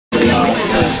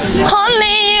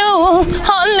Only you,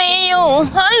 only you,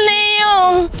 only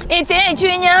you. It's a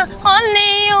junior,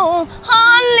 only you,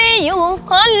 only you,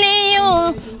 only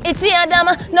you. It's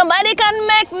Adama, nobody can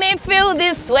make me feel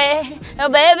this way. A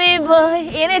baby boy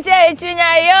in a junior,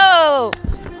 yo.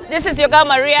 This is your girl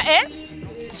Maria,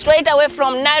 straight away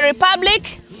from Nile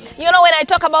Republic. You know, when I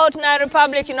talk about Nile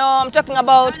Republic, you know, I'm talking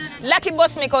about Lucky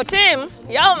Boss Miko team.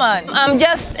 Yeah, man. I'm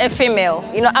just a female.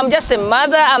 You know, I'm just a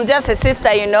mother. I'm just a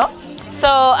sister, you know. So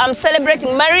I'm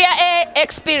celebrating Maria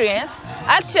experience.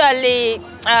 Actually,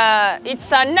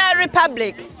 it's a Nile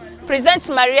Republic presents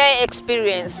Maria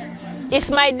experience. It's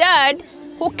my dad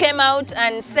who came out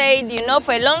and said, you know,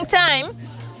 for a long time,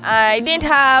 I didn't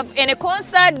have any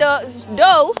concert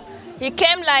though. He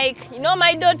came like, you know,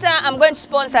 my daughter, I'm going to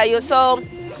sponsor you. So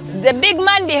the big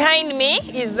man behind me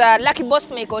is Lucky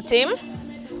Boss Miko team.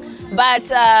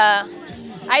 But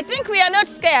I think we are not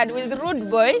scared with Rude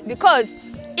Boy, because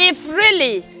if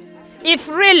really,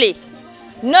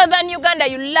 Northern Uganda,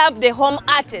 you love the home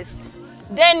artist,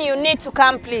 then you need to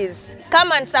come, please.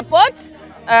 Come and support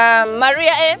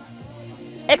Maria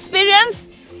experience.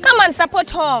 Come and support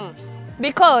home,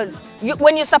 because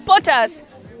when you support us,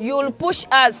 you'll push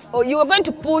us, or you are going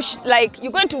to push, like,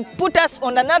 you're going to put us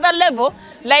on another level.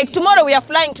 Like tomorrow we are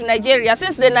flying to Nigeria,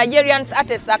 since the Nigerian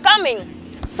artists are coming.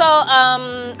 So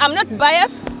I'm not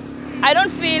biased. I don't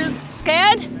feel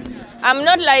scared. I'm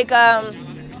not like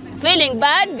feeling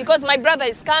bad because my brother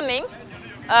is coming.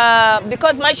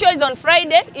 Because my show is on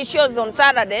Friday, his show is on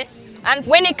Saturday. And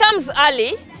when he comes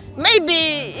early, maybe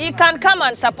he can come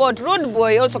and support Rude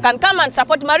Boy, also can come and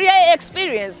support Maria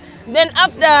experience. Then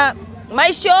after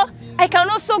my show, I can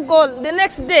also go the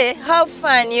next day, have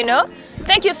fun, you know.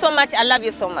 Thank you so much. I love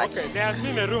you so much. Okay, there has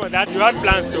been a rumor that you had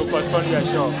plans to postpone your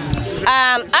show.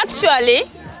 Actually,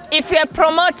 if you're a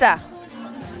promoter,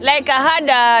 like I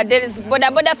had, there is Boda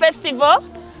Boda Festival,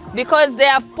 because they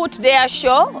have put their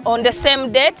show on the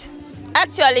same date.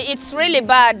 Actually, it's really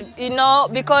bad, you know,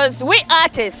 because we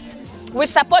artists, we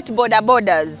support Boda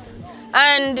Bodas.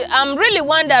 And I'm really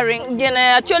wondering,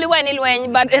 actually,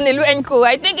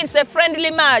 I think it's a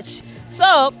friendly match.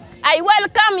 So I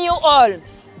welcome you all.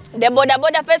 The Boda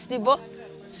Boda Festival,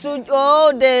 so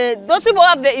those people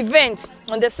have the event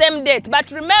on the same date.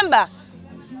 But remember,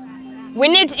 we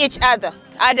need each other.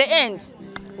 At the end,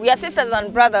 we are sisters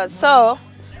and brothers. So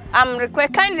I'm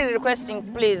kindly requesting,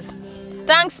 please.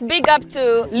 Thanks, big up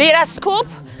to Lira Scoop.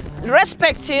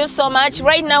 Respect to you so much.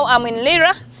 Right now I'm in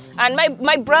Lira. And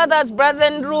my brothers,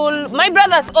 Brazen Rule, my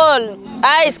brothers all,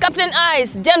 Ice, Captain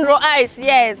Ice, General Ice,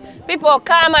 yes. People,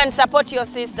 come and support your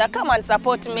sister. Come and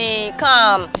support me,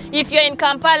 come. If you're in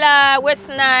Kampala, West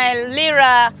Nile,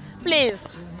 Lira, please.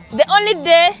 The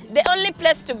only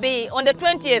place to be on the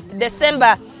 20th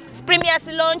December, Premier's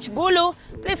launch, Gulu,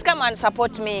 please come and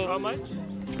support me. How much?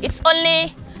 It's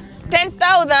only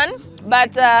 10,000,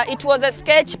 but it was a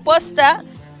sketch poster.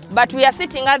 But we are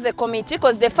sitting as a committee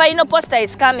because the final poster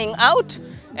is coming out,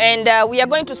 and we are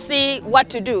going to see what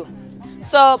to do.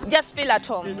 So just feel at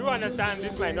home. You do understand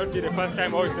this might not be the first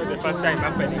time, or it's not the first time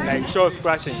happening, like shows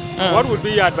crashing. What would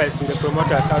be your advice to the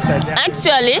promoters outside there?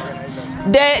 Actually,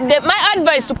 my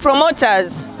advice to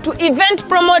promoters, to event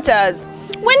promoters,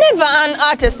 whenever an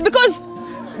artist, because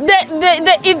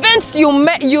the events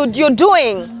you're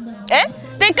doing,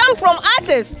 they come from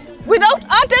artists. Without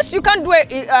artists, you can't do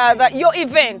your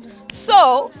event.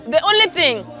 So the only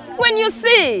thing, when you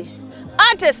see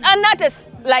artists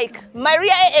like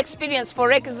Maria experience,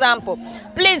 for example,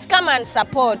 please come and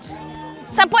support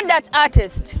that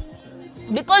artist,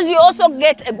 because you also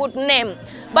get a good name.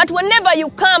 But whenever you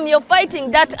come, you're fighting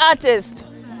that artist.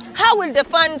 How will the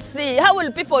fans see? How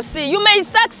will people see? You may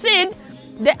succeed,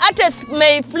 the artist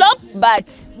may flop,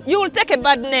 but you will take a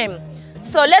bad name.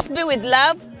 So let's be with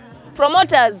love.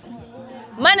 Promoters,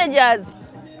 managers,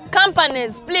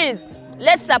 companies, please,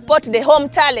 let's support the home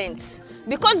talent.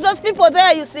 Because those people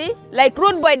there, you see, like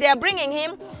Rude Boy, they are bringing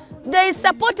him, they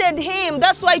supported him.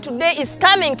 That's why today is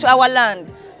coming to our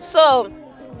land. So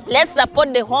let's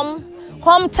support the home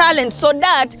talent, so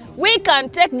that we can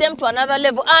take them to another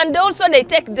level, and also they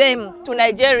take them to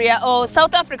Nigeria or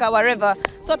South Africa, wherever.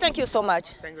 So thank you so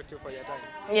much. Thank you for your time.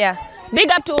 Yeah.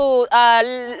 Big up to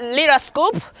Lira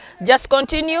Scoop. Just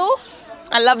continue.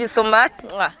 I love you so much.